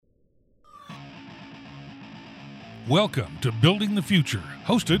Welcome to Building the Future,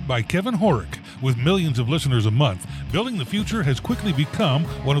 hosted by Kevin Horick. With millions of listeners a month, Building the Future has quickly become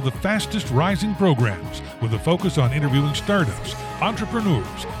one of the fastest rising programs, with a focus on interviewing startups,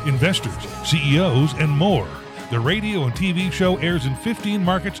 entrepreneurs, investors, CEOs, and more. The radio and TV show airs in 15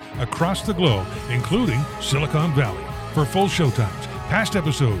 markets across the globe, including Silicon Valley. For full showtimes, past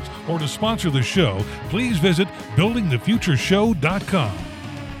episodes, or to sponsor the show, please visit buildingthefutureshow.com.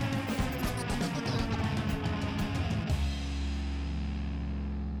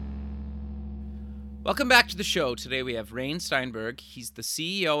 Welcome back to the show. Today we have Rain Steinberg. He's the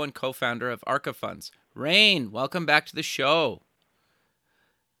CEO and co-founder of Arca Funds. Rain, welcome back to the show.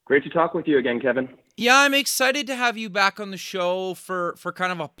 Great to talk with you again, Kevin. Yeah, I'm excited to have you back on the show for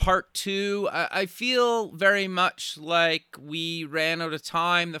kind of a part two. I feel very much like we ran out of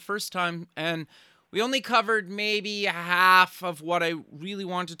time the first time, and we only covered maybe half of what I really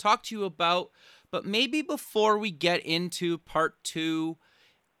wanted to talk to you about. But maybe before we get into part two,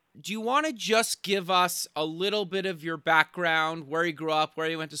 do you want to just give us a little bit of your background, where you grew up, where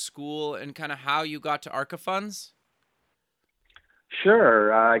you went to school, and kind of how you got to Arca Funds?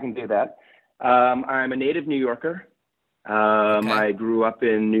 Sure, I can do that. I'm a native New Yorker. I grew up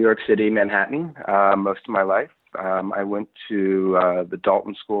in New York City, Manhattan, most of my life. I went to the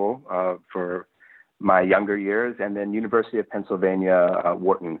Dalton School for my younger years, and then University of Pennsylvania,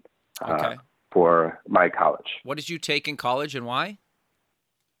 Wharton, for my college. What did you take in college and why?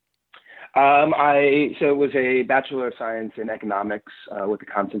 So it was a Bachelor of Science in Economics with a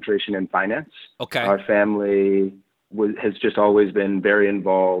concentration in finance. Okay. Our family has just always been very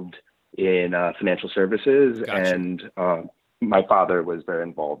involved in financial services, Gotcha. and my father was very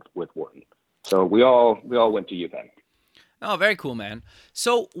involved with Wharton. So we all went to UPenn. Oh, very cool, man.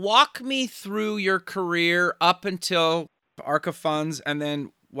 So walk me through your career up until Arca Funds, and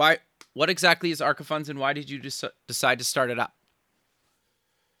then what exactly is Arca Funds, and why did you decide to start it up?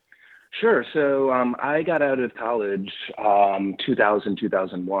 Sure. So I got out of college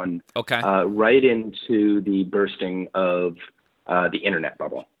 2001, right into the bursting of the internet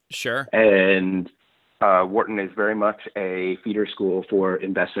bubble. Sure. And Wharton is very much a feeder school for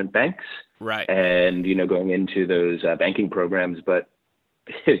investment banks. Right. And, going into those banking programs, but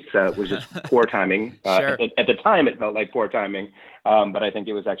it was just poor timing. Sure. At the time, it felt like poor timing, but I think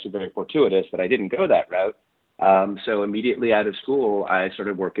it was actually very fortuitous that I didn't go that route. So immediately out of school, I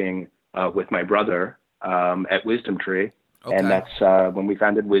started working with my brother at WisdomTree. Okay. And that's when we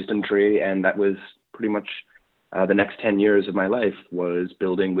founded WisdomTree, and that was pretty much the next 10 years of my life was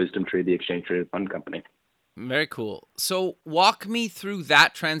building WisdomTree, the exchange-traded fund company. Very cool. So walk me through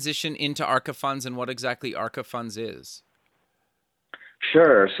that transition into Arca Funds and what exactly Arca Funds is.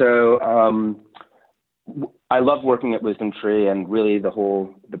 Sure. So I love working at WisdomTree, and really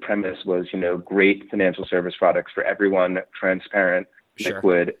the premise was, great financial service products for everyone, transparent, Sure.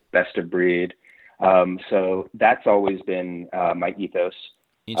 liquid, best of breed. So that's always been my ethos.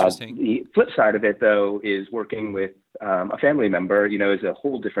 Interesting. The flip side of it, though, is working with a family member, is a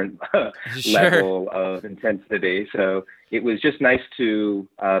whole different level of intensity. So it was just nice to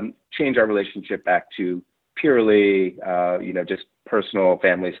change our relationship back to purely, just personal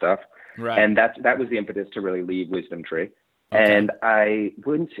family stuff. Right. And that was the impetus to really leave WisdomTree. Okay. And I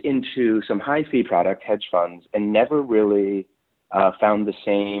went into some high fee product hedge funds and never really found the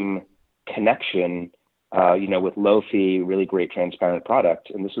same connection, with low fee, really great transparent product.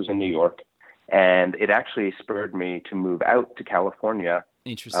 And this was in New York. And it actually spurred me to move out to California.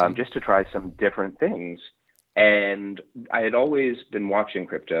 Interesting. Just to try some different things. And I had always been watching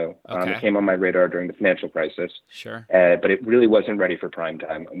crypto. It came on my radar during the financial crisis. Sure. But it really wasn't ready for prime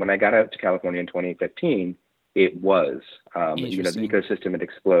time. When I got out to California in 2015, it was. The ecosystem had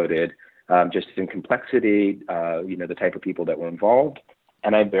exploded. Just in complexity, the type of people that were involved.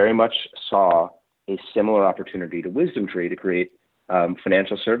 And I very much saw a similar opportunity to WisdomTree to create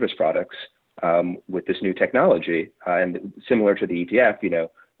financial service products with this new technology. And similar to the ETF,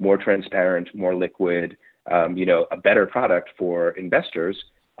 more transparent, more liquid, a better product for investors.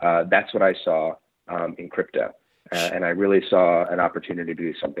 That's what I saw in crypto. And I really saw an opportunity to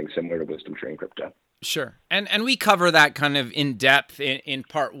do something similar to WisdomTree in crypto. Sure. And we cover that kind of in depth in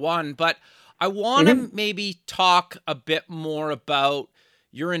part one, but I want to maybe talk a bit more about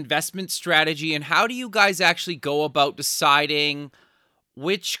your investment strategy and how do you guys actually go about deciding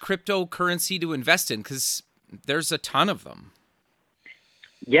which cryptocurrency to invest in? Because there's a ton of them.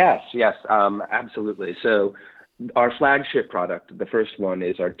 Yes, absolutely. So our flagship product, the first one,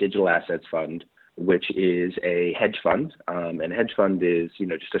 is our digital assets fund, which is a hedge fund. And a hedge fund is,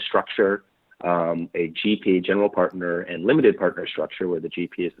 just a structure, a GP, general partner, and limited partner structure where the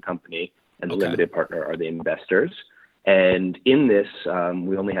GP is the company and the limited partner are the investors. And in this,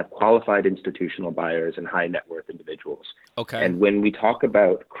 we only have qualified institutional buyers and high net worth individuals. Okay. And when we talk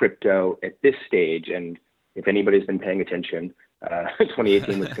about crypto at this stage, and if anybody's been paying attention,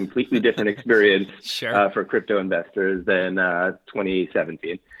 2018 was a completely different experience for crypto investors than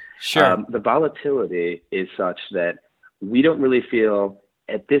 2017. Sure. The volatility is such that we don't really feel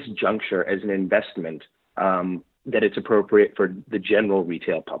at this juncture as an investment that it's appropriate for the general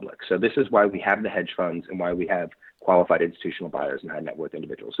retail public. So this is why we have the hedge funds and why we have qualified institutional buyers and high net worth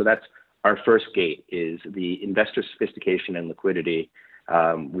individuals. So that's our first gate, is the investor sophistication and liquidity.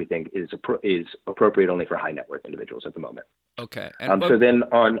 We think is appropriate only for high net worth individuals at the moment. Okay. And so then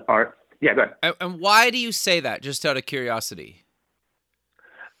on our, go ahead. And why do you say that, just out of curiosity?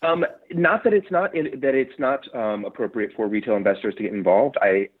 Not that it's not appropriate for retail investors to get involved.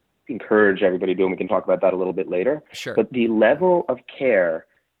 I encourage everybody to, and we can talk about that a little bit later. Sure. But the level of care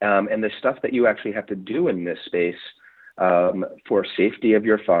and the stuff that you actually have to do in this space for safety of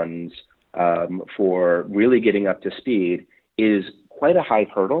your funds, for really getting up to speed, is quite a high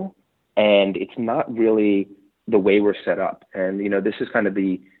hurdle, and it's not really the way we're set up. And this is kind of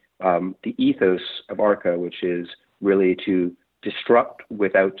the ethos of ARCA, which is really to disrupt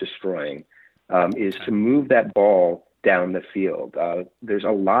without destroying, is to move that ball down the field. There's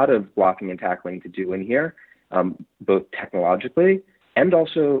a lot of blocking and tackling to do in here, both technologically and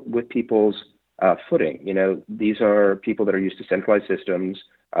also with people's footing. These are people that are used to centralized systems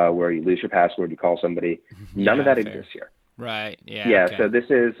where you lose your password, you call somebody. None of that exists here. Right. Yeah. Yeah. Okay. So this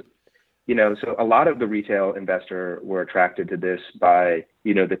is, so a lot of the retail investor were attracted to this by,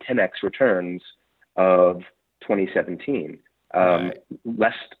 the 10x returns of 2017. Right.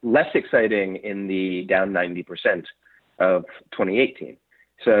 Less exciting in the down 90% of 2018.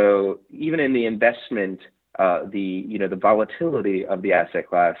 So even in the investment, the volatility of the asset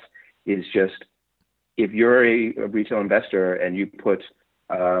class is just, if you're a retail investor and you put,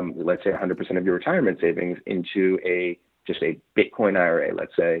 let's say 100% of your retirement savings into just a Bitcoin IRA,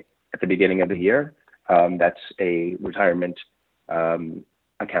 let's say at the beginning of the year, that's a retirement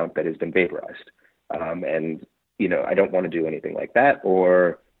account that has been vaporized. And I don't want to do anything like that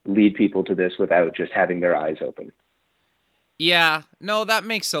or lead people to this without just having their eyes open. Yeah, no, that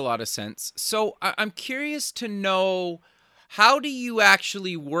makes a lot of sense. So I'm curious to know, how do you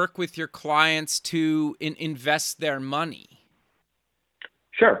actually work with your clients to invest their money?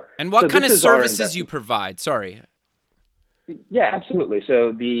 Sure. And what kind of services you provide? Sorry. Yeah, absolutely.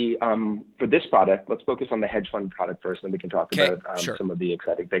 So for this product, let's focus on the hedge fund product first, and then we can talk about some of the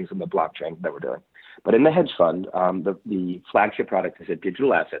exciting things in the blockchain that we're doing. But in the hedge fund, the flagship product is a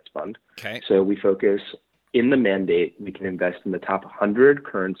digital assets fund. Okay. So we focus in the mandate, we can invest in the top 100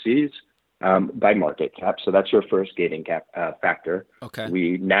 currencies by market cap. So that's your first gating factor. Okay.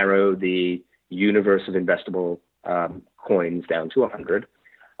 We narrow the universe of investable coins down to 100.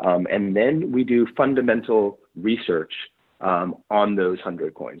 And then we do fundamental research on those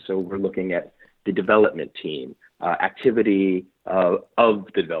 100 coins. So we're looking at the development team, activity of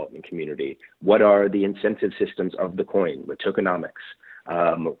the development community. What are the incentive systems of the coin with tokenomics?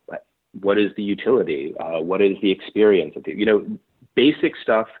 What is the utility? What is the experience? Basic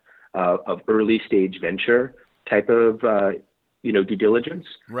stuff of early stage venture type of due diligence.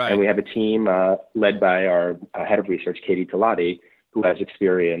 Right. And we have a team led by our head of research, Katie Talati, who has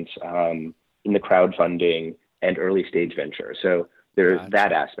experience in the crowdfunding and early stage venture. So there's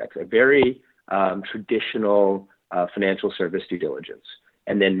that aspect, a very traditional financial service due diligence.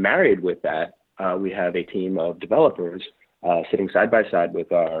 And then married with that, we have a team of developers sitting side by side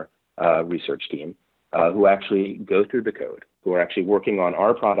with our research team who actually go through the code, who are actually working on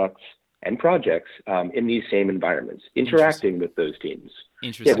our products and projects in these same environments, interacting with those teams.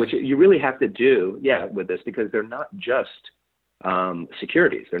 Interesting. Yeah, which you really have to do, with this, because they're not just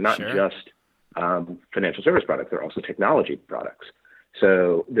securities. They're not just financial service products. They're also technology products.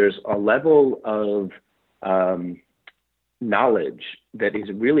 So there's a level of knowledge that is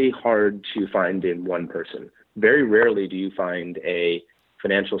really hard to find in one person. Very rarely do you find a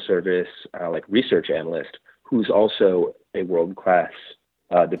financial service like research analyst who's also a world-class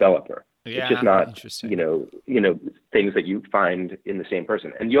developer. Yeah, it's just not, things that you find in the same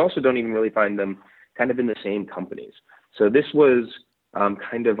person. And you also don't even really find them kind of in the same companies. So this was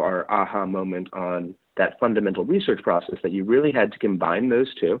kind of our aha moment on that fundamental research process, that you really had to combine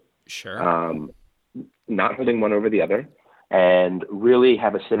those two. Sure. Not holding one over the other, and really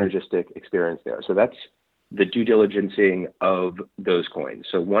have a synergistic experience there. So that's the due diligencing of those coins.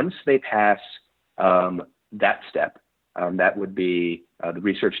 So once they pass that step, that would be the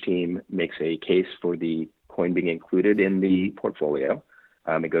research team makes a case for the coin being included in the portfolio.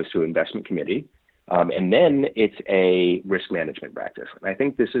 It goes to an investment committee. And then it's a risk management practice. And I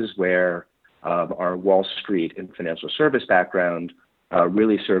think this is where our Wall Street and financial service background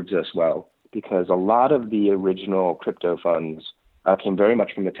really serves us well, because a lot of the original crypto funds came very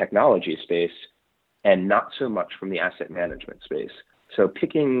much from the technology space and not so much from the asset management space. So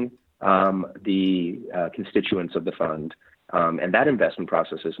picking the constituents of the fund and that investment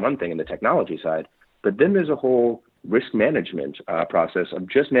process is one thing in the technology side, but then there's a whole risk management process of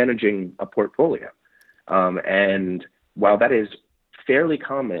just managing a portfolio. And while that is fairly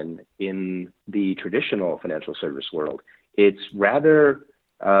common in the traditional financial service world, it's rather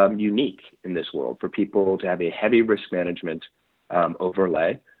unique in this world for people to have a heavy risk management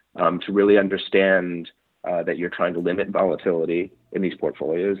overlay, to really understand that you're trying to limit volatility in these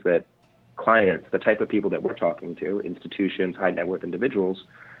portfolios, that clients, the type of people that we're talking to, institutions, high net worth individuals,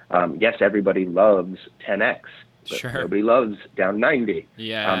 yes, everybody loves 10x, but Sure. nobody loves down 90.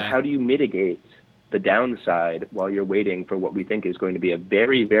 Yeah. How do you mitigate the downside while you're waiting for what we think is going to be a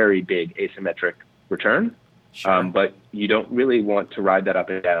very, very big asymmetric return? Sure. But you don't really want to ride that up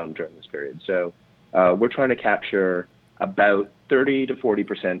and down during this period. So we're trying to capture about 30 to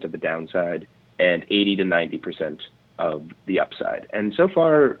 40% of the downside and 80 to 90% of the upside. And so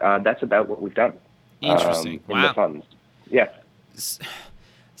far, that's about what we've done. Interesting. In Wow. the funds. Yeah.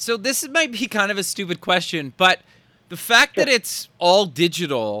 So this might be kind of a stupid question, but the fact that it's all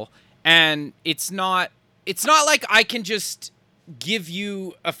digital and it's not like I can just give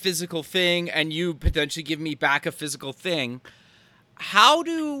you a physical thing and you potentially give me back a physical thing. How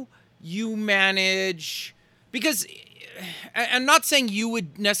do you manage? Because I'm not saying you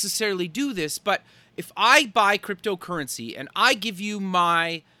would necessarily do this, but if I buy cryptocurrency and I give you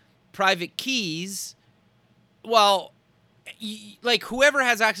my private keys, well, like whoever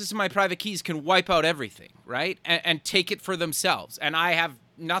has access to my private keys can wipe out everything, right? And take it for themselves. And I have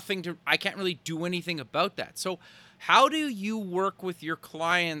I can't really do anything about that. So how do you work with your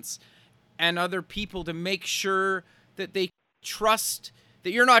clients and other people to make sure that they trust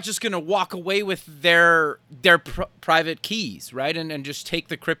that you're not just going to walk away with their private keys, right? And just take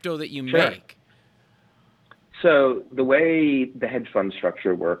the crypto that you make? So the way the hedge fund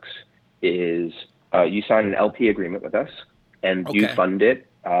structure works is you sign an LP agreement with us, and you fund it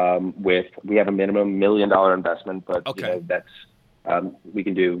we have a minimum $1 million investment, but that's we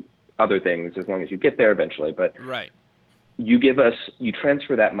can do other things as long as you get there eventually. But right. You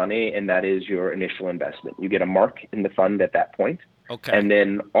transfer that money, and that is your initial investment. You get a mark in the fund at that point. Okay. And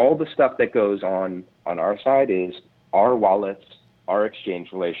then all the stuff that goes on our side is our wallets, our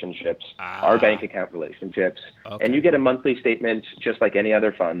exchange relationships, our bank account relationships, and you get a monthly statement just like any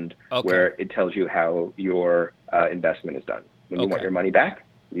other fund where it tells you how your investment is done. When you want your money back,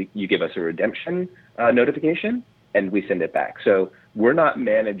 you give us a redemption notification, and we send it back. So we're not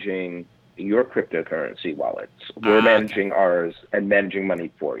managing your cryptocurrency wallets. We're managing ours and managing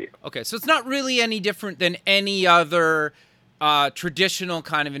money for you. Okay, so it's not really any different than any other traditional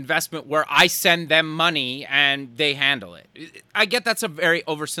kind of investment where I send them money and they handle it. I get that's a very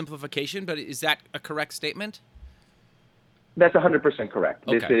oversimplification, but is that a correct statement? That's 100% correct.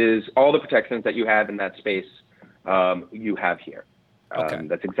 Okay. This is all the protections that you have in that space you have here.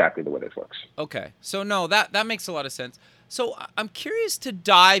 That's exactly the way this works. Okay. So no, that makes a lot of sense. So I'm curious to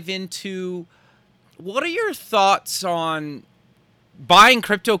dive into what are your thoughts on buying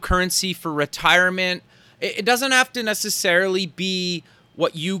cryptocurrency for retirement? It doesn't have to necessarily be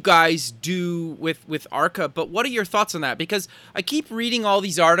what you guys do with Arca, but what are your thoughts on that? Because I keep reading all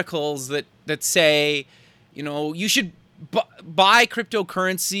these articles that say, you should buy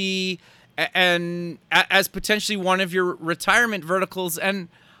cryptocurrency and as potentially one of your retirement verticals, and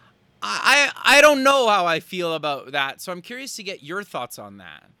I don't know how I feel about that. So I'm curious to get your thoughts on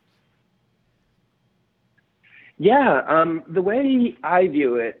that. Yeah, the way I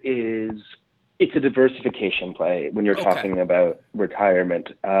view it is it's a diversification play when you're talking about retirement.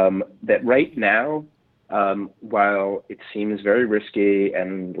 That right now, while it seems very risky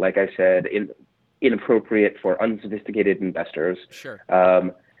and, like I said, inappropriate for unsophisticated investors,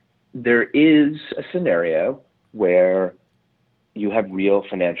 there is a scenario where you have real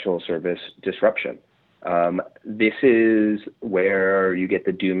financial service disruption. This is where you get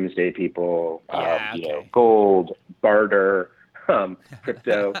the doomsday people, gold, barter,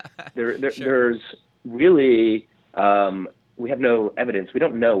 crypto. There's really, we have no evidence. We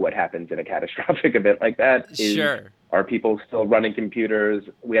don't know what happens in a catastrophic event like that. Are people still running computers?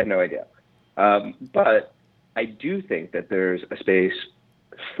 We have no idea. But I do think that there's a space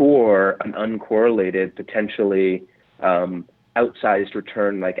for an uncorrelated, potentially outsized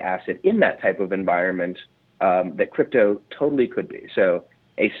return-like asset in that type of environment that crypto totally could be. So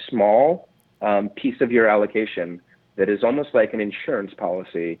a small piece of your allocation that is almost like an insurance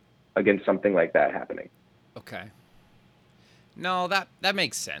policy against something like that happening. Okay. No, that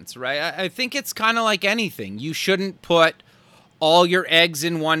makes sense, right? I think it's kind of like anything. You shouldn't put all your eggs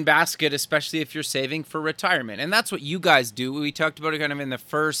in one basket, especially if you're saving for retirement. And that's what you guys do. We talked about it kind of in the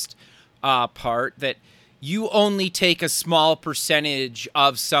first part, that you only take a small percentage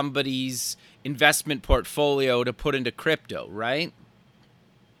of somebody's investment portfolio to put into crypto, right?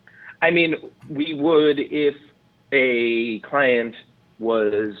 I mean, we would if a client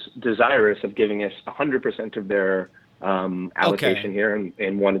was desirous of giving us 100% of their allocation here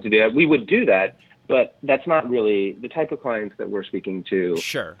and wanted to do that, we would do that. But that's not really the type of clients that we're speaking to.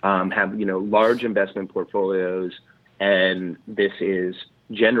 Sure. Have large investment portfolios, and this is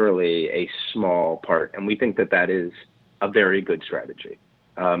generally a small part, and we think that is a very good strategy.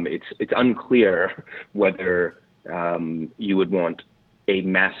 It's unclear whether you would want a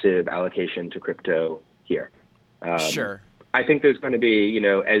massive allocation to crypto here. Sure. I think there's going to be,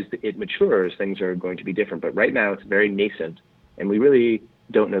 as it matures, things are going to be different. But right now, it's very nascent, and we really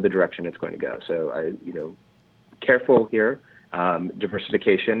don't know the direction it's going to go. So, careful here.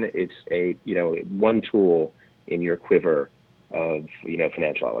 Diversification, it's a, one tool in your quiver of,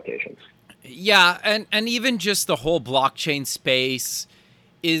 financial allocations. Yeah, and even just the whole blockchain space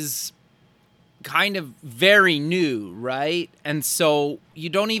is kind of very new, right? And so you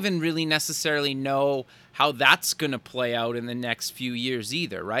don't even really necessarily know how that's going to play out in the next few years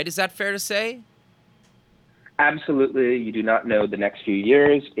either, right? Is that fair to say? Absolutely. You do not know the next few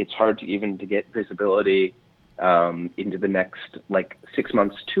years. It's hard to get visibility into the next 6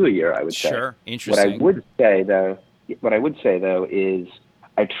 months to a year, I would say. Sure. Interesting. What I would say though is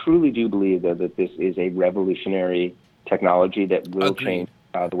I truly do believe though that this is a revolutionary technology that will change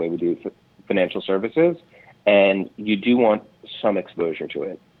the way we do financial services, and you do want some exposure to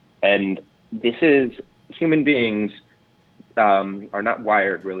it. And this is, human beings are not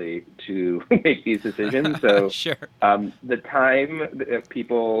wired really to make these decisions. So sure. The time that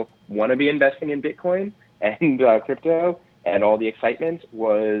people want to be investing in Bitcoin and crypto and all the excitement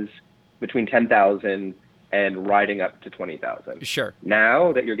was between 10,000 and riding up to 20,000. Sure.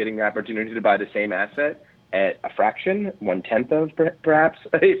 Now that you're getting the opportunity to buy the same asset at a fraction, 1/10 of perhaps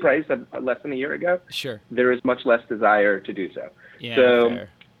a price of less than a year ago, sure, there is much less desire to do so. Yeah, so, fair.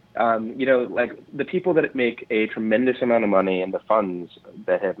 The people that make a tremendous amount of money and the funds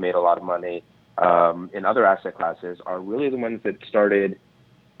that have made a lot of money in other asset classes are really the ones that started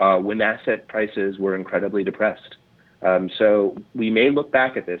when asset prices were incredibly depressed. So we may look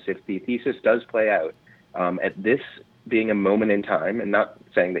back at this, if the thesis does play out, at this being a moment in time, and not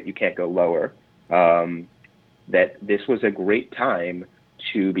saying that you can't go lower, that this was a great time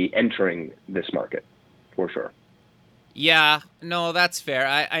to be entering this market, for sure. Yeah, no, that's fair.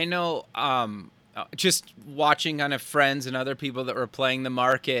 I know just watching kind of friends and other people that were playing the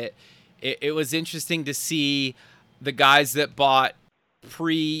market, it was interesting to see the guys that bought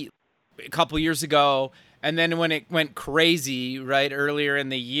a couple years ago, and then when it went crazy, right, earlier in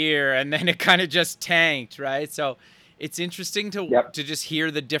the year, and then it kind of just tanked, right? So it's interesting to just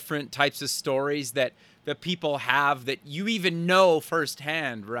hear the different types of stories that the people have that you even know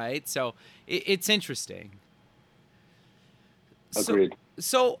firsthand, right? So it's interesting. Agreed.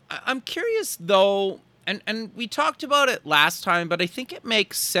 So I'm curious, though, and we talked about it last time, but I think it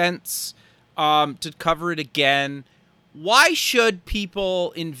makes sense to cover it again. Why should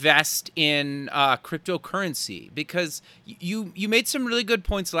people invest in cryptocurrency? Because you made some really good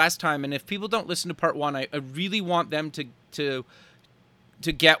points last time, and if people don't listen to part one, I really want them to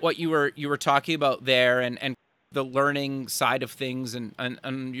get what you were talking about there and the learning side of things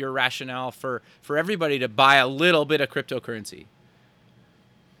and your rationale for everybody to buy a little bit of cryptocurrency.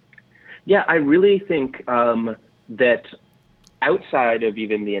 Yeah, I really think that outside of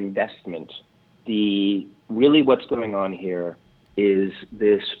even the investment, really what's going on here is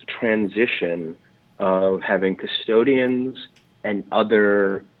this transition of having custodians and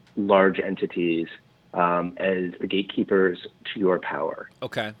other large entities as the gatekeepers to your power.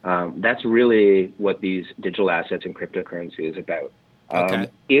 Okay. That's really what these digital assets and cryptocurrency is about. Okay.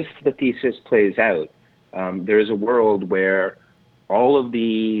 If the thesis plays out, there is a world where all of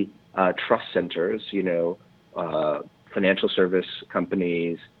the trust centers, financial service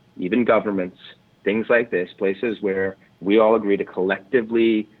companies, even governments, things like this, places where we all agree to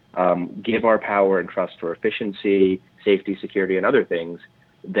collectively give our power and trust for efficiency, safety, security, and other things,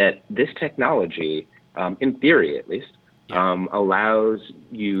 that this technology, in theory at least, allows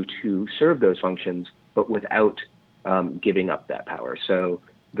you to serve those functions, but without giving up that power. So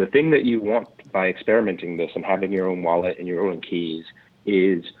the thing that you want by experimenting this and having your own wallet and your own keys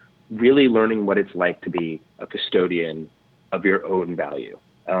is really learning what it's like to be a custodian of your own value,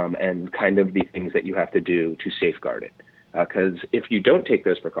 and kind of the things that you have to do to safeguard it. Because if you don't take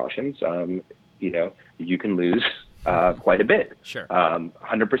those precautions, you can lose quite a bit. Sure.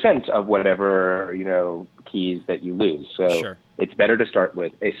 100% of whatever, keys that you lose. So It's better to start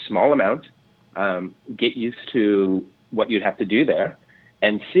with a small amount, get used to what you'd have to do there,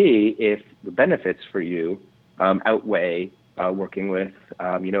 and see if the benefits for you outweigh working with,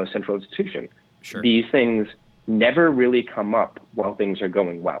 a central institution. Sure. These things never really come up while things are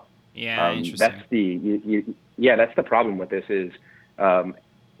going well. Yeah, interesting. That's the problem with this is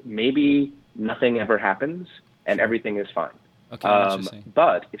maybe nothing ever happens and everything is fine. Okay, interesting.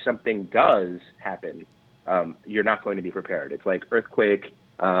 But if something does happen, you're not going to be prepared. It's like earthquake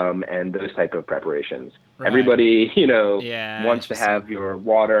and those type of preparations. Right. Everybody, wants to have your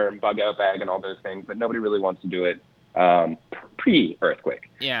water and bug out bag and all those things, but nobody really wants to do it pre-earthquake.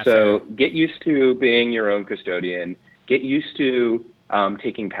 Yeah. So get used to being your own custodian. Get used to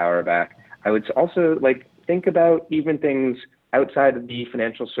taking power back. I would also think about even things outside of the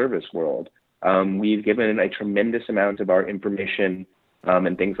financial service world. We've given a tremendous amount of our information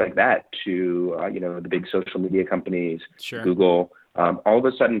and things like that to the big social media companies, sure. Google. All of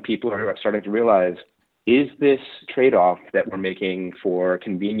a sudden, people are starting to realize, is this trade-off that we're making for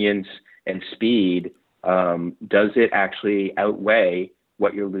convenience and speed, does it actually outweigh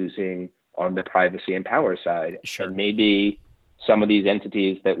what you're losing on the privacy and power side? Sure. And maybe some of these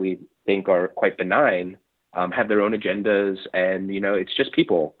entities that we think are quite benign have their own agendas, and it's just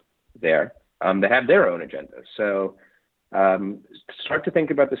people there that have their own agendas. So start to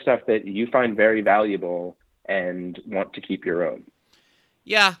think about the stuff that you find very valuable and want to keep your own.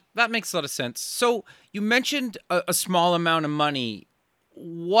 Yeah, that makes a lot of sense. So you mentioned a small amount of money.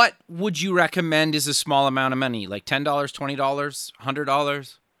 What would you recommend is a small amount of money, like $10, $20,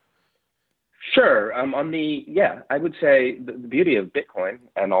 $100? Sure. I would say the beauty of Bitcoin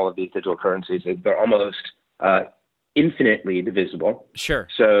and all of these digital currencies is they're almost infinitely divisible. Sure.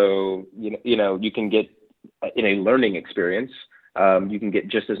 So, you can get in a learning experience, you can get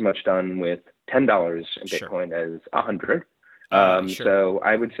just as much done with $10 in Bitcoin as 100. Sure. So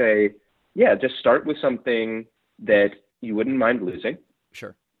I would say, just start with something that you wouldn't mind losing.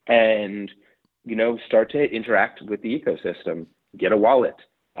 Sure. And, start to interact with the ecosystem. Get a wallet,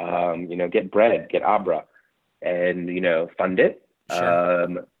 get Bread, get Abra, and, fund it.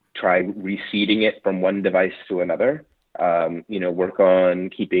 Sure. Try reseeding it from one device to another. Work on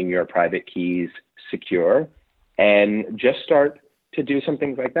keeping your private keys secure, and just start to do some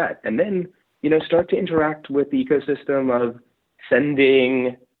things like that. And then, start to interact with the ecosystem of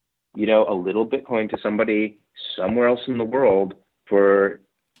sending, a little Bitcoin to somebody somewhere else in the world for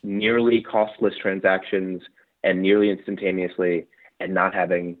nearly costless transactions and nearly instantaneously, and not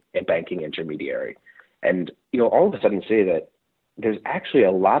having a banking intermediary. And, all of a sudden see that there's actually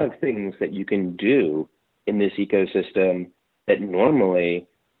a lot of things that you can do in this ecosystem that normally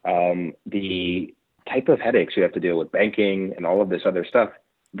the type of headaches you have to deal with banking and all of this other stuff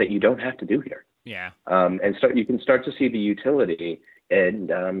that you don't have to do here. Yeah. You can start to see the utility and,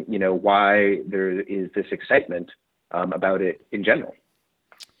 why there is this excitement about it in general.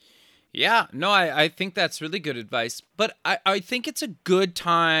 Yeah, no, I think that's really good advice. But I think it's a good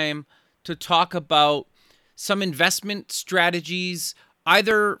time to talk about some investment strategies,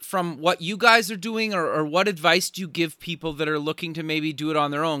 either from what you guys are doing or what advice do you give people that are looking to maybe do it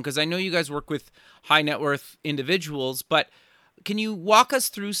on their own? Because I know you guys work with high net worth individuals, but can you walk us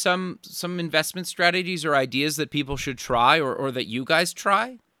through some investment strategies or ideas that people should try or that you guys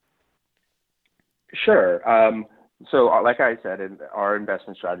try? Sure. So like I said, our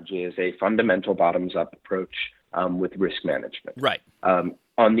investment strategy is a fundamental bottoms-up approach with risk management. Right.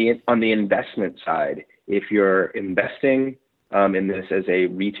 On the investment side, if you're investing in this as a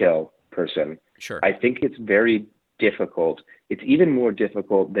retail person, sure, I think it's very difficult. It's even more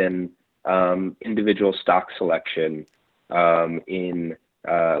difficult than individual stock selection in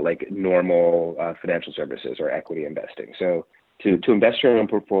normal financial services or equity investing. So to invest your own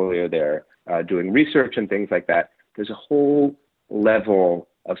portfolio there, doing research and things like that, there's a whole level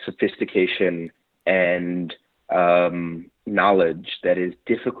of sophistication and knowledge that is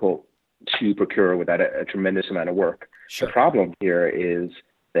difficult to procure without a tremendous amount of work. Sure. The problem here is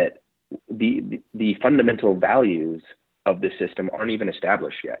that the fundamental values of the system aren't even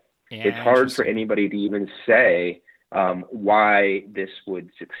established yet. Yeah, it's hard for anybody to even say why this would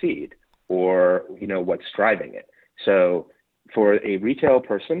succeed or what's driving it. So for a retail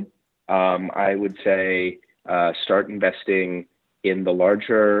person, I would say start investing in the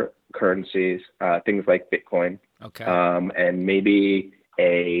larger currencies, things like Bitcoin, okay, and maybe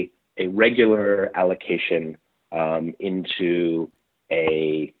a regular allocation into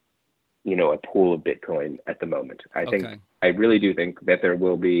a pool of Bitcoin at the moment. I really do think that there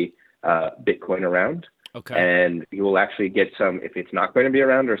will be Bitcoin around. Okay. And you will actually get some, if it's not going to be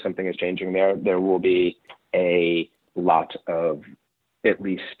around or something is changing there will be a lot of at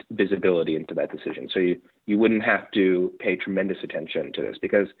least visibility into that decision. So you wouldn't have to pay tremendous attention to this,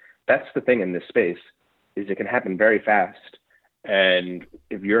 because that's the thing in this space, is it can happen very fast. And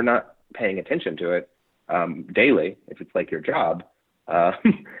if you're not paying attention to it daily, if it's like your job,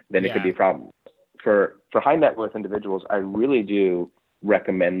 then it could be a problem. For high net worth individuals, I really do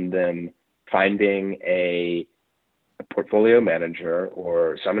recommend them finding a portfolio manager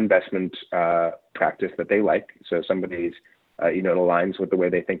or some investment practice that they like. So somebody's, that aligns with the way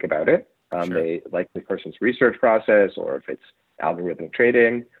they think about it. They like the person's research process, or if it's algorithmic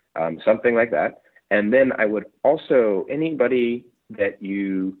trading, something like that. And then I would also, anybody that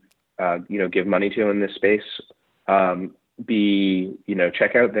you, give money to in this space,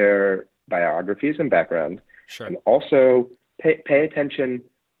 check out their biographies and background. Sure. And also pay attention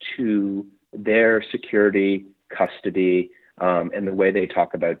to their security, custody, and the way they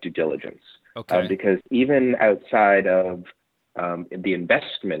talk about due diligence. Okay. Because even outside of the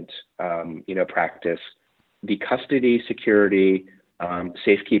investment, practice, the custody, security,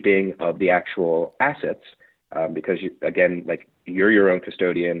 safekeeping of the actual assets, because you're your own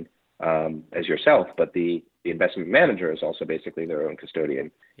custodian as yourself, but the investment manager is also basically their own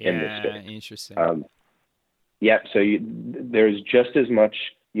custodian in this space. Interesting. So there's just as much,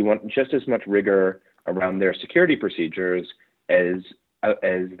 you want just as much rigor around their security procedures as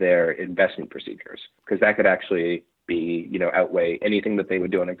their investment procedures, because that could actually be, outweigh anything that they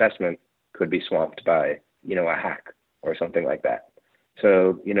would do on investment could be swamped by, a hack or something like that.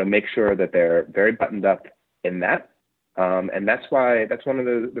 So, make sure that they're very buttoned up in that. And that's one of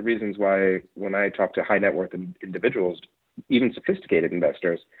the reasons why when I talk to high net worth individuals, even sophisticated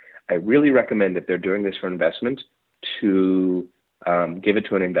investors, I really recommend, if they're doing this for investment, to give it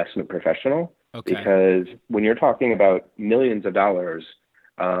to an investment professional. Okay. Because when you're talking about millions of dollars,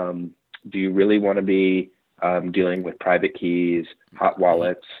 do you really want to be dealing with private keys, hot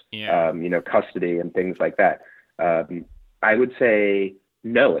wallets, custody and things like that? I would say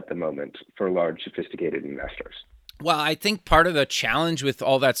no at the moment for large sophisticated investors. Well, I think part of the challenge with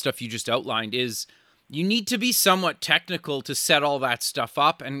all that stuff you just outlined is you need to be somewhat technical to set all that stuff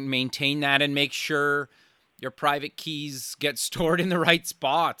up and maintain that and make sure your private keys get stored in the right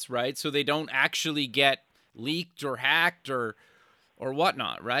spots, right? So they don't actually get leaked or hacked or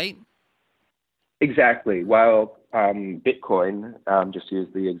whatnot, right? Exactly. While Bitcoin, just to use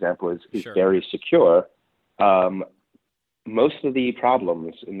the example, is Sure. very secure, most of the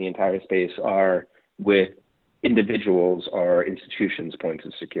problems in the entire space are with individuals or institutions' points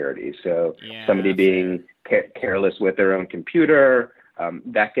of security. So somebody being careless with their own computer,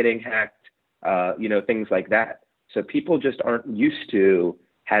 that getting hacked, things like that. So people just aren't used to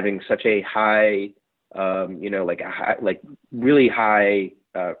having such a high, really high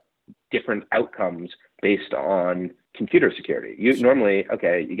different outcomes based on computer security. Normally,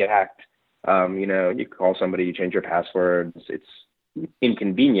 you get hacked, you call somebody, you change your passwords, it's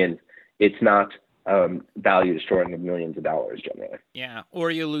inconvenient. It's not value destroying of millions of dollars generally. Yeah, or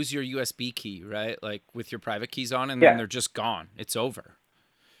you lose your USB key, right? Like with your private keys on, and then they're just gone. It's over.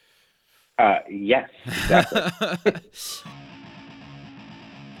 Yes, exactly.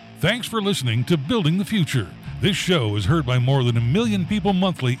 Thanks for listening to Building the Future. This show is heard by more than 1 million people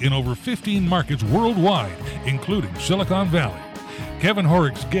monthly in over 15 markets worldwide, including Silicon Valley. Kevin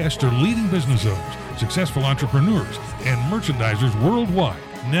Horick's guests are leading business owners, successful entrepreneurs, and merchandisers worldwide.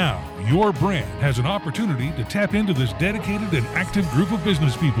 Now, your brand has an opportunity to tap into this dedicated and active group of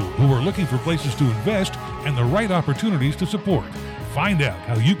business people who are looking for places to invest and the right opportunities to support. Find out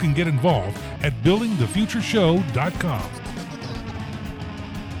how you can get involved at buildingthefutureshow.com.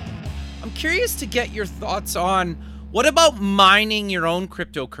 I'm curious to get your thoughts on, what about mining your own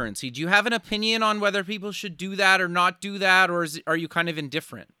cryptocurrency? Do you have an opinion on whether people should do that or not do that, or are you kind of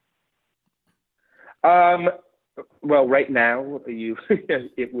indifferent? Well, right now,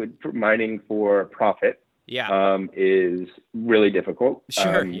 mining for profit is really difficult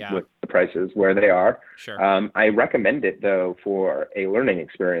with the prices where they are. Sure. I recommend it, though, for a learning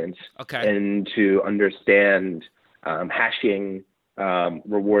experience and to understand hashing,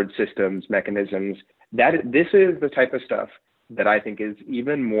 reward systems, mechanisms. This is the type of stuff that I think is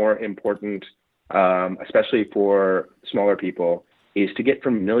even more important, especially for smaller people, is to get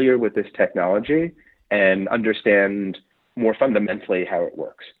familiar with this technology and understand more fundamentally how it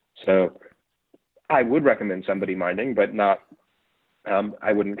works. So I would recommend somebody mining, but not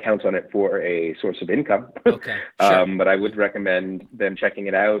I wouldn't count on it for a source of income. Okay, sure. But I would recommend them checking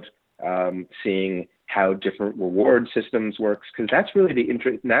it out, seeing how different reward systems works, because that's really the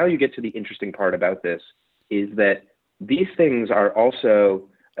interest. Now you get to the interesting part about this, is that these things are also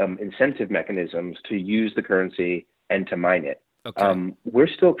incentive mechanisms to use the currency and to mine it. Okay. We're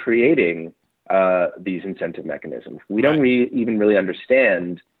still creating these incentive mechanisms. We don't even really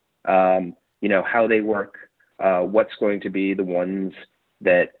understand, how they work, what's going to be the ones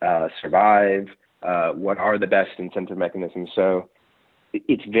that survive, what are the best incentive mechanisms. So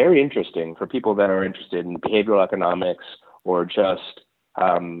it's very interesting for people that are interested in behavioral economics or just,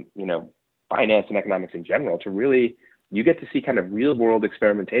 finance and economics in general, to really, you get to see kind of real world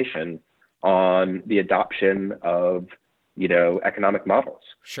experimentation on the adoption of, economic models.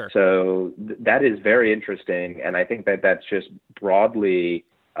 Sure. So that is very interesting. And I think that that's just broadly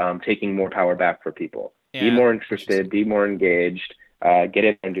taking more power back for people. Yeah. Be more interested, be more engaged, get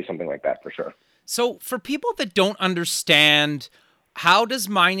in and do something like that for sure. So for people that don't understand, how does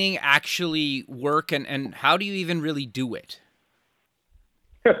mining actually work, and how do you even really do it?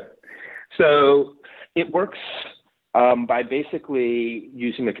 So it works by basically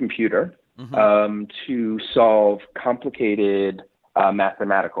using a computer to solve complicated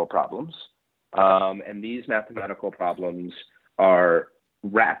mathematical problems. And these mathematical problems are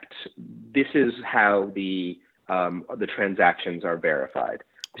wrapped. This is how the transactions are verified.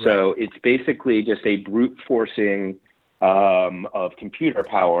 Right. So it's basically just a brute forcing of computer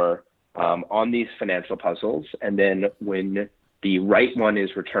power on these financial puzzles. And then when the right one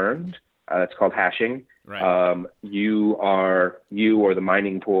is returned, that's called hashing. Right. You or the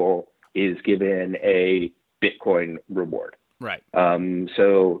mining pool is given a Bitcoin reward. Right.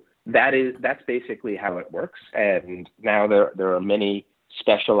 So that's basically how it works. And now there are many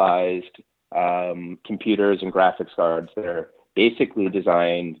specialized computers and graphics cards that are basically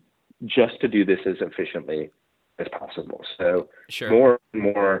designed just to do this as efficiently as possible. So sure. More and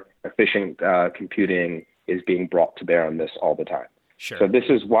more efficient computing is being brought to bear on this all the time. Sure. So this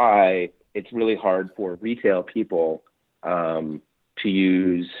is why it's really hard for retail people to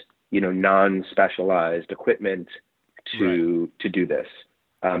use, non-specialized equipment to do this,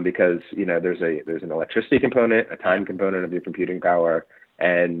 because there's an electricity component, a time component of your computing power,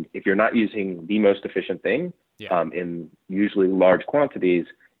 and if you're not using the most efficient thing in usually large quantities,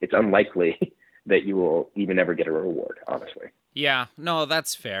 it's unlikely that you will even ever get a reward, honestly. Yeah, no,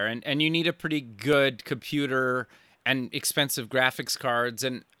 that's fair, and you need a pretty good computer and expensive graphics cards.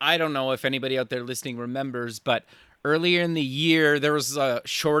 And I don't know if anybody out there listening remembers, but earlier in the year, there was a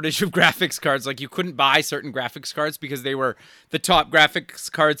shortage of graphics cards. Like, you couldn't buy certain graphics cards because they were the top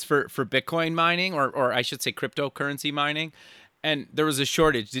graphics cards for Bitcoin mining, or I should say cryptocurrency mining. And there was a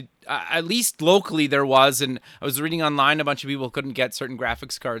shortage. At least locally there was. And I was reading online, a bunch of people couldn't get certain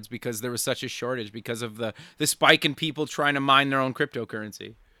graphics cards because there was such a shortage because of the spike in people trying to mine their own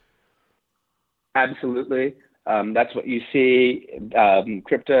cryptocurrency. Absolutely. That's what you see.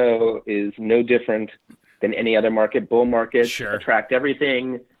 Crypto is no different than any other market. Bull markets attract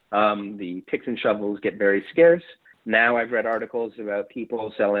everything. The picks and shovels get very scarce. Now I've read articles about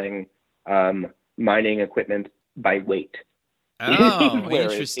people selling mining equipment by weight. Oh,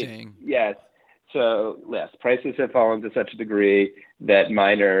 interesting. Yes. So, yes, prices have fallen to such a degree that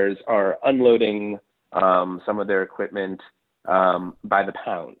miners are unloading some of their equipment by the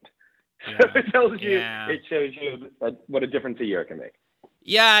pound. So it shows you what a difference a year can make.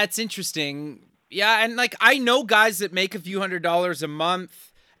 Yeah, it's interesting. Yeah, and I know guys that make a few $100s a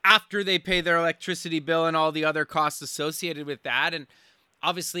month after they pay their electricity bill and all the other costs associated with that. And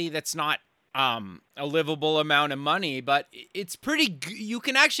obviously that's not a livable amount of money, but it's pretty you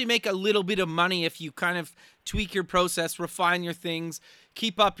can actually make a little bit of money if you kind of tweak your process, refine your things,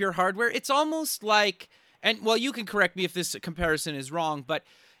 keep up your hardware. It's almost like, and well, you can correct me if this comparison is wrong, but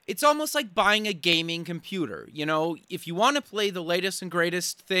it's almost like buying a gaming computer. If you want to play the latest and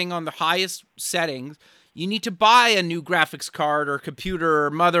greatest thing on the highest settings, you need to buy a new graphics card or computer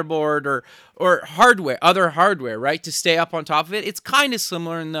or motherboard or hardware, other hardware, right, to stay up on top of it. It's kind of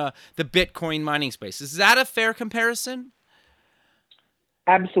similar in the Bitcoin mining space. Is that a fair comparison?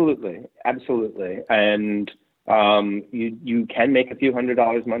 Absolutely. And you can make a few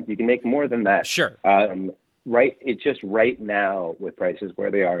 $100s a month. You can make more than that. Sure. Right. It's just right now with prices where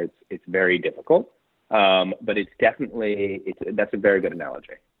they are, it's very difficult. But it's definitely, that's a very good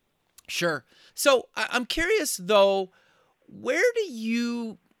analogy. Sure. So I'm curious, though, where do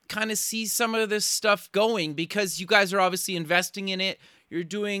you kind of see some of this stuff going? Because you guys are obviously investing in it. You're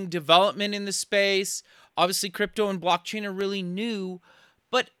doing development in the space. Obviously, crypto and blockchain are really new.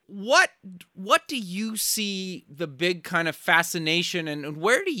 But what do you see the big kind of fascination, and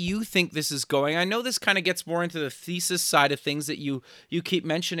where do you think this is going? I know this kind of gets more into the thesis side of things that you keep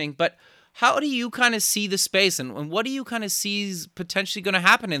mentioning, but how do you kind of see the space, and what do you kind of see is potentially going to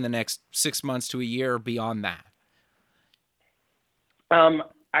happen in the next 6 months to a year or beyond that?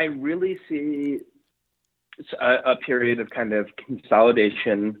 I really see a period of kind of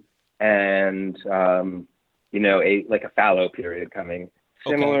consolidation and, a fallow period coming,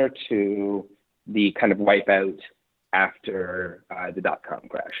 similar to the kind of wipeout after the dot-com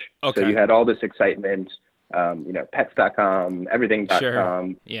crash. Okay. So you had all this excitement, pets.com, everything.com. Sure.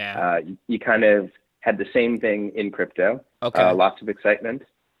 Yeah. You kind of had the same thing in crypto. Okay. Lots of excitement.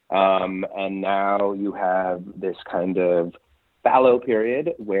 And now you have this kind of fallow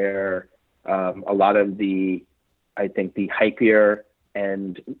period where a lot of the hypier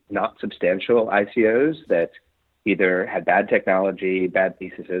and not substantial ICOs that either had bad technology, bad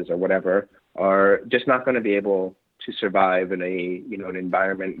theses, or whatever, are just not going to be able to survive in an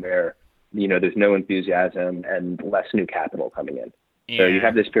environment where, there's no enthusiasm and less new capital coming in. Yeah. So you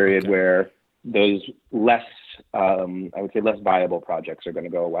have this period where those less viable projects are going to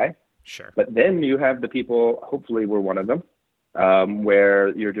go away. Sure. But then you have the people, hopefully we're one of them, where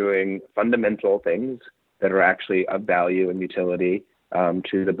you're doing fundamental things that are actually of value and utility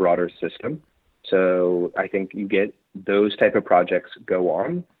to the broader system. So I think you get those type of projects go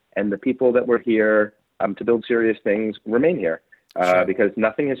on, and the people that were here to build serious things remain here because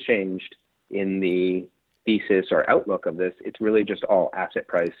nothing has changed in the thesis or outlook of this. It's really just all asset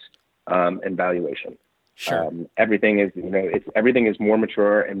price and valuation. Sure. Everything is more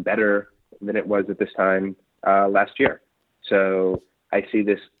mature and better than it was at this time last year. So I see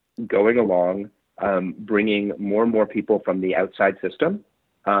this going along, bringing more and more people from the outside system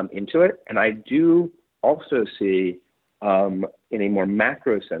into it. And I do also see, in a more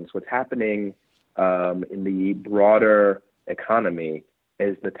macro sense, what's happening in the broader economy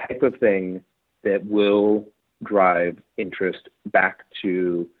is the type of thing that will drive interest back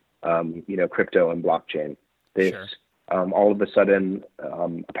to, crypto and blockchain. Sure. All of a sudden,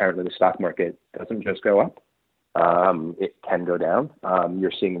 apparently the stock market doesn't just go up. It can go down.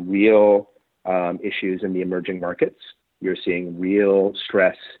 You're seeing real issues in the emerging markets. You're seeing real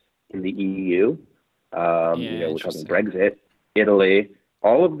stress in the EU. We're talking Brexit, Italy,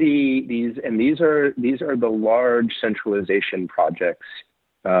 all of these are the large centralization projects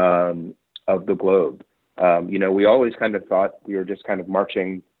of the globe. We always kind of thought we were just kind of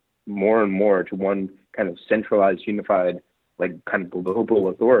marching more and more to one kind of centralized, unified, like kind of global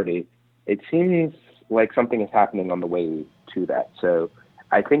authority. It seems like something is happening on the way to that. So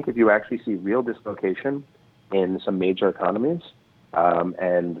I think if you actually see real dislocation in some major economies,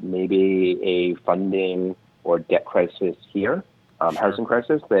 and maybe a funding or debt crisis here, housing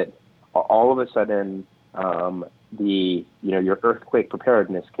crisis, that all of a sudden your earthquake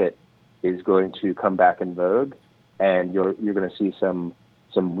preparedness kit is going to come back in vogue, and you're going to see some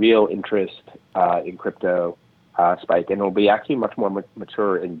real interest in crypto spike, and it'll be actually much more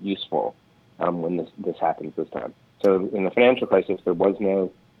mature and useful when this happens this time. So in the financial crisis, there was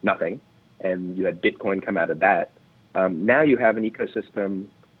nothing, and you had Bitcoin come out of that. Now you have an ecosystem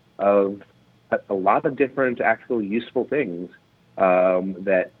of a lot of different actual useful things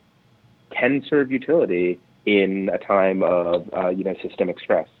that can serve utility in a time of systemic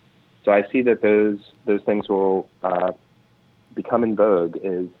stress. So I see that those things will become in vogue.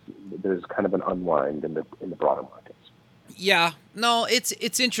 There's kind of an unwind in the broader markets. Yeah, no,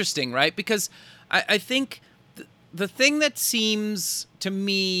 it's interesting, right? Because I think the thing that seems to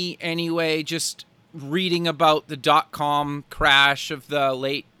me anyway, just reading about the dot-com crash of the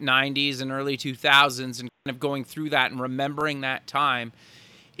late 90s and early 2000s and kind of going through that and remembering that time,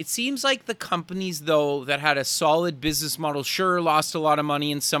 it seems like the companies, though, that had a solid business model, sure, lost a lot of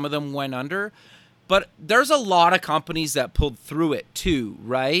money and some of them went under, but there's a lot of companies that pulled through it too,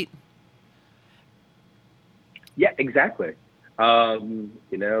 right? Yeah, exactly. All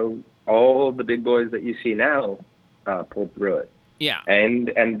the big boys that you see now pulled through it. Yeah. And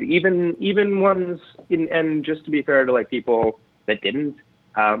even ones, and just to be fair to like people that didn't,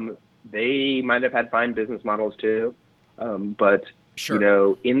 they might have had fine business models too. But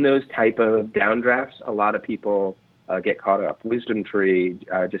sure. In those type of downdrafts, a lot of people get caught up.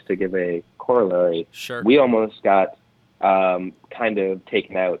 WisdomTree, just to give a corollary, sure. We almost got kind of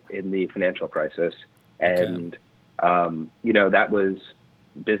taken out in the financial crisis, and that was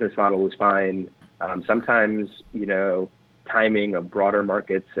business model was fine. Sometimes timing of broader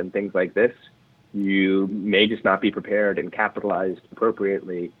markets and things like this, you may just not be prepared and capitalized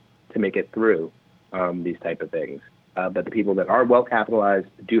appropriately to make it through these type of things. But the people that are well capitalized,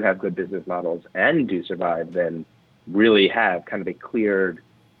 do have good business models, and do survive, then really have kind of a cleared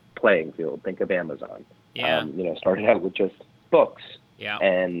playing field. Think of Amazon. Yeah. Started out with just books. Yeah.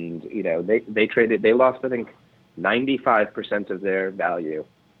 And, they lost, I think, 95% of their value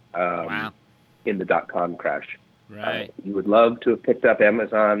in the dot-com crash. Right. You would love to have picked up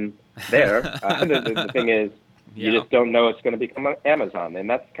Amazon there. The thing is, you just don't know it's going to become Amazon. And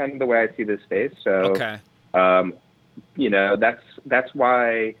that's kind of the way I see this space. So, that's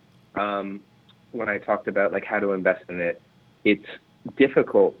why when I talked about like how to invest in it, it's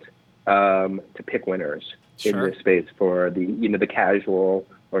difficult to pick winners in this space for the casual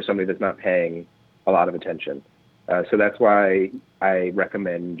or somebody that's not paying a lot of attention. So that's why I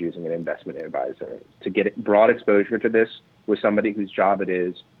recommend using an investment advisor to get broad exposure to this with somebody whose job it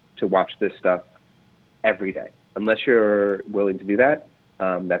is to watch this stuff every day. Unless you're willing to do that,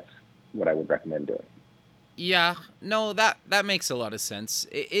 that's what I would recommend doing. Yeah, no, that makes a lot of sense.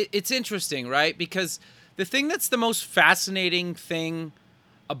 It's interesting, right? Because the thing that's the most fascinating thing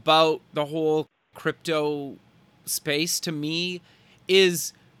about the whole crypto space to me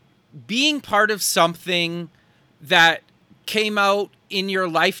is being part of something that came out in your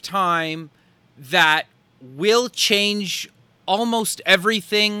lifetime that will change almost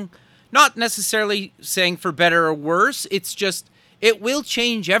everything. Not necessarily saying for better or worse. It's just, it will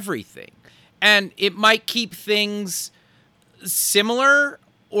change everything. And it might keep things similar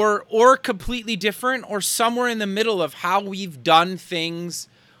or completely different or somewhere in the middle of how we've done things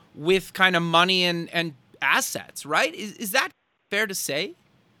with kind of money and assets, right? Is that fair to say?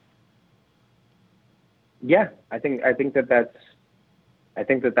 Yeah, I think that's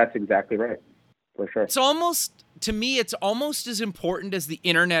exactly right, for sure. It's almost, to me, it's almost as important as the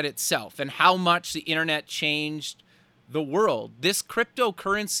internet itself and how much the internet changed the world. This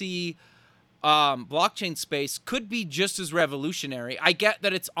cryptocurrency blockchain space could be just as revolutionary. I get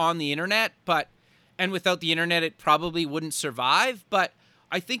that it's on the internet, and without the internet, it probably wouldn't survive. But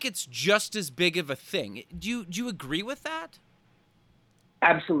I think it's just as big of a thing. Do you agree with that?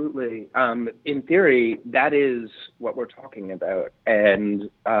 Absolutely. In theory, that is what we're talking about.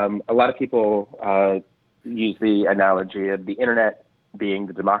 And a lot of people use the analogy of the internet being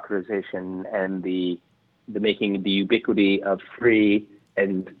the democratization and the making the ubiquity of free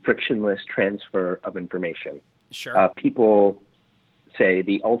and frictionless transfer of information. Sure. People say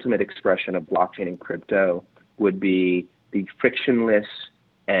the ultimate expression of blockchain and crypto would be the frictionless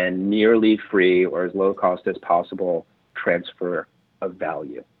and nearly free, or as low cost as possible, transfer of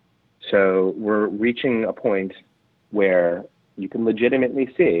value. So we're reaching a point where you can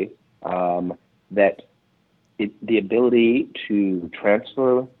legitimately see that the ability to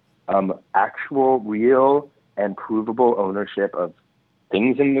transfer actual, real, and provable ownership of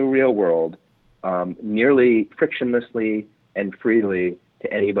things in the real world nearly frictionlessly and freely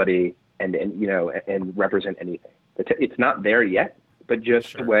to anybody and represent anything. It's not there yet, but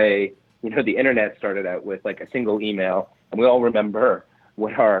just the way the internet started out with like a single email, and we all remember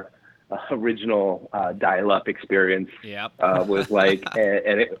what our original dial-up experience was like,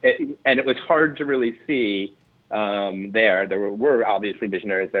 and it was hard to really see there. There were obviously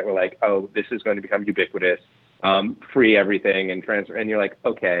visionaries that were like, oh, this is going to become ubiquitous, free everything and transfer, and you're like,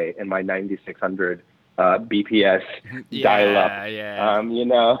 okay, in my 9600 BPS dial-up,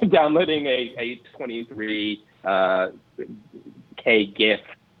 downloading a 23 K GIF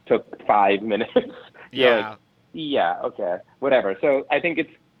took 5 minutes. Okay, whatever. So I think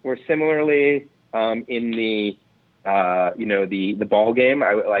we're similarly in the the ball game.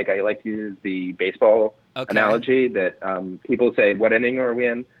 I like to use the baseball analogy that people say, what inning are we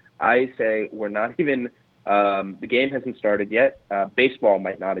in? I say we're not even, the game hasn't started yet. Baseball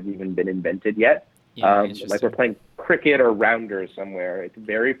might not have even been invented yet. Like we're playing cricket or rounders somewhere. It's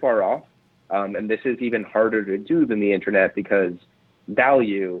very far off. And this is even harder to do than the internet because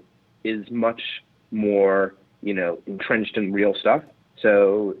value is much more, entrenched in real stuff.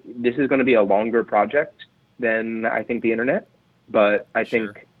 So this is going to be a longer project than I think the internet, but I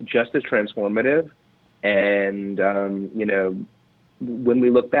think just as transformative. And, when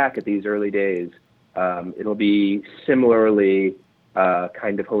we look back at these early days, it'll be similarly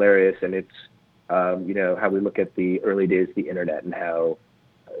kind of hilarious. And it's, how we look at the early days of the internet and how,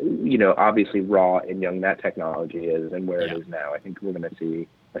 obviously raw and young that technology is and where it is now. I think we're going to see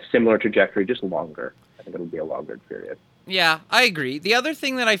a similar trajectory, just longer. I think it'll be a longer period. Yeah, I agree. The other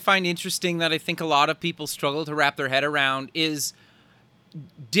thing that I find interesting that I think a lot of people struggle to wrap their head around is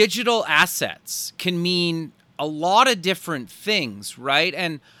digital assets can mean a lot of different things, right?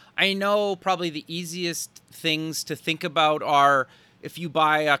 And I know probably the easiest things to think about are if you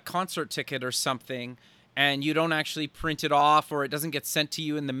buy a concert ticket or something and you don't actually print it off or it doesn't get sent to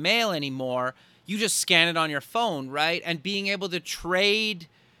you in the mail anymore. You just scan it on your phone, right? And being able to trade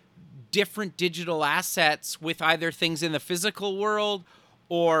different digital assets with either things in the physical world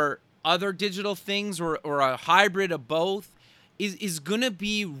or other digital things or a hybrid of both is going to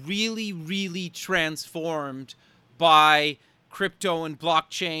be really, really transformed by crypto and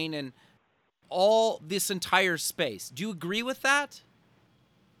blockchain and all this entire space. Do you agree with that?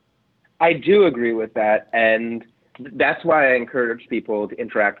 I do agree with that, and that's why I encourage people to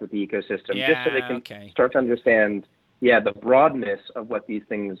interact with the ecosystem, just so they can start to understand, the broadness of what these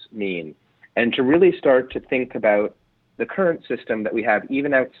things mean, and to really start to think about the current system that we have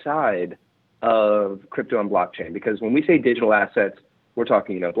even outside of crypto and blockchain. Because when we say digital assets, we're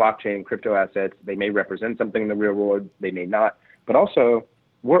talking, blockchain, crypto assets. They may represent something in the real world, they may not, but also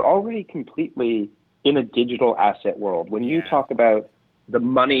we're already completely in a digital asset world. When you talk about the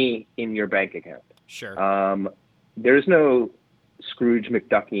money in your bank account. Sure. There's no Scrooge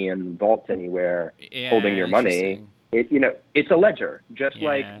McDuckian vault anywhere holding your money. It's a ledger, just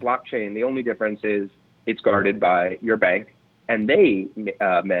like blockchain. The only difference is it's guarded by your bank, and they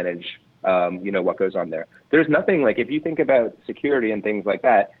manage, what goes on there. There's nothing like, if you think about security and things like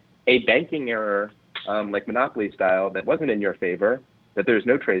that, a banking error, like Monopoly style, that wasn't in your favor, that there's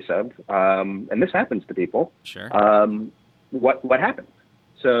no trace of, and this happens to people. Sure. What happened?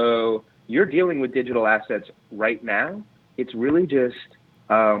 So you're dealing with digital assets right now. It's really just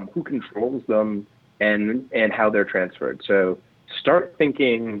who controls them and how they're transferred. So start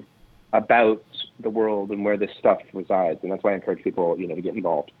thinking about the world and where this stuff resides, and that's why I encourage people, to get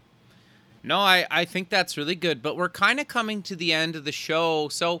involved. No, I think that's really good, but we're kind of coming to the end of the show.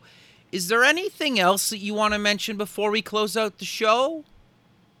 So is there anything else that you want to mention before we close out the show?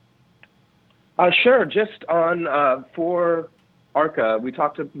 Sure. Just on for ARCA, we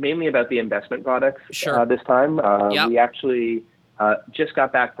talked mainly about the investment products this time. We actually just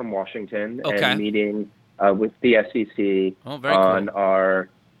got back from Washington and meeting with the SEC on our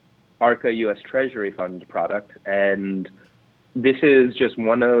ARCA U.S. Treasury Fund product. And this is just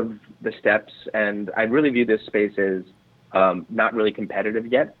one of the steps. And I really view this space as not really competitive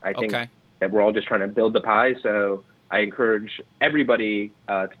yet. I think that we're all just trying to build the pie. So I encourage everybody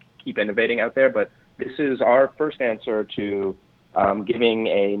to keep innovating out there. But this is our first answer to giving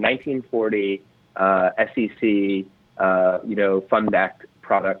a 1940 SEC, fund act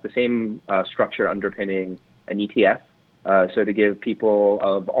product, the same structure underpinning an ETF. So to give people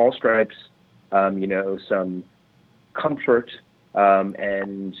of all stripes, some comfort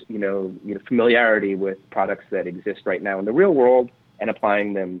and familiarity with products that exist right now in the real world and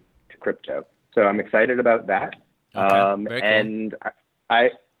applying them to crypto. So I'm excited about that. And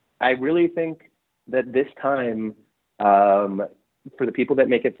I really think that this time, for the people that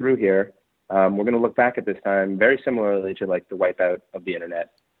make it through here, we're going to look back at this time very similarly to like the wipeout of the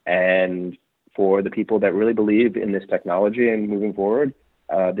internet. And for the people that really believe in this technology and moving forward,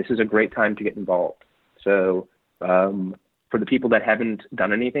 this is a great time to get involved. So for the people that haven't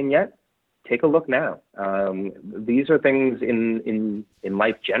done anything yet, take a look now. These are things in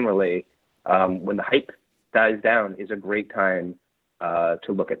life generally, when the hype dies down, is a great time to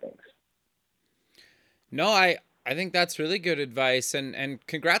look at things. No, I think that's really good advice, and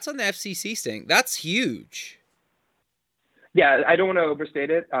congrats on the FCC thing. That's huge. Yeah, I don't want to overstate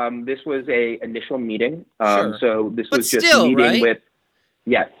it. This was a initial meeting. Sure. So this was just still, meeting right? with.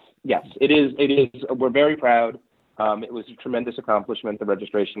 Yes, it is. We're very proud. It was a tremendous accomplishment, the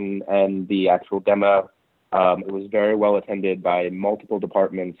registration and the actual demo. It was very well attended by multiple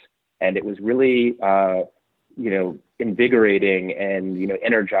departments, and it was really, invigorating and,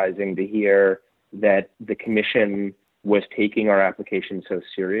 energizing to hear that the commission was taking our application so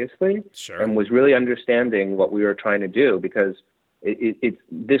seriously and was really understanding what we were trying to do, because it's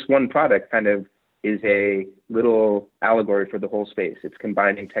this one product kind of is a little allegory for the whole space. It's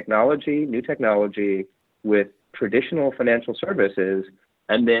combining technology, new technology, with traditional financial services,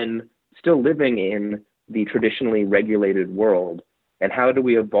 and then still living in the traditionally regulated world. And how do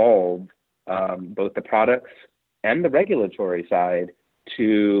we evolve both the products and the regulatory side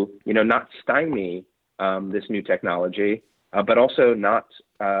to, not stymie this new technology, but also not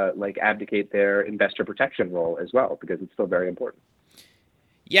abdicate their investor protection role as well, because it's still very important.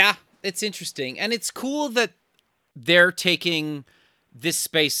 Yeah, it's interesting. And it's cool that they're taking this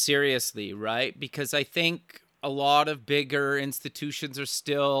space seriously, right? Because I think a lot of bigger institutions are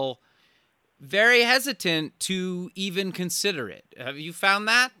still very hesitant to even consider it. Have you found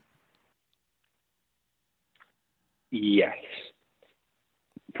that? Yes,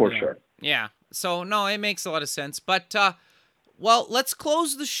 for sure. Yeah. So, no, it makes a lot of sense. But, well, let's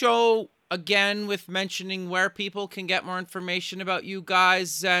close the show again with mentioning where people can get more information about you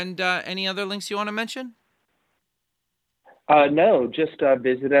guys and any other links you want to mention? No, just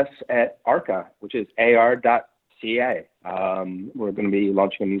visit us at ARCA, which is ar.ca. We're going to be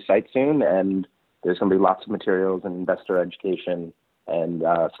launching a new site soon, and there's going to be lots of materials and investor education and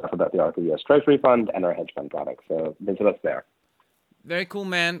stuff about the ARCA U.S. Treasury Fund and our hedge fund products. So visit us there. Very cool,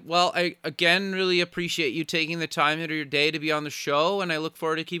 man. Well, I, again, really appreciate you taking the time out of your day to be on the show, and I look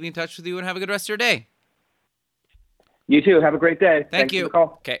forward to keeping in touch with you, and have a good rest of your day. You too. Have a great day. Thank you. For the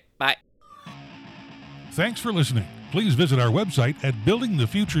call. Okay, bye. Thanks for listening. Please visit our website at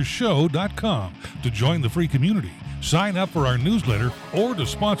buildingthefutureshow.com to join the free community, sign up for our newsletter, or to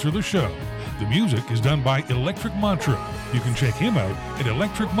sponsor the show. The music is done by Electric Mantra. You can check him out at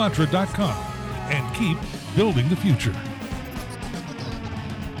electricmantra.com and keep building the future.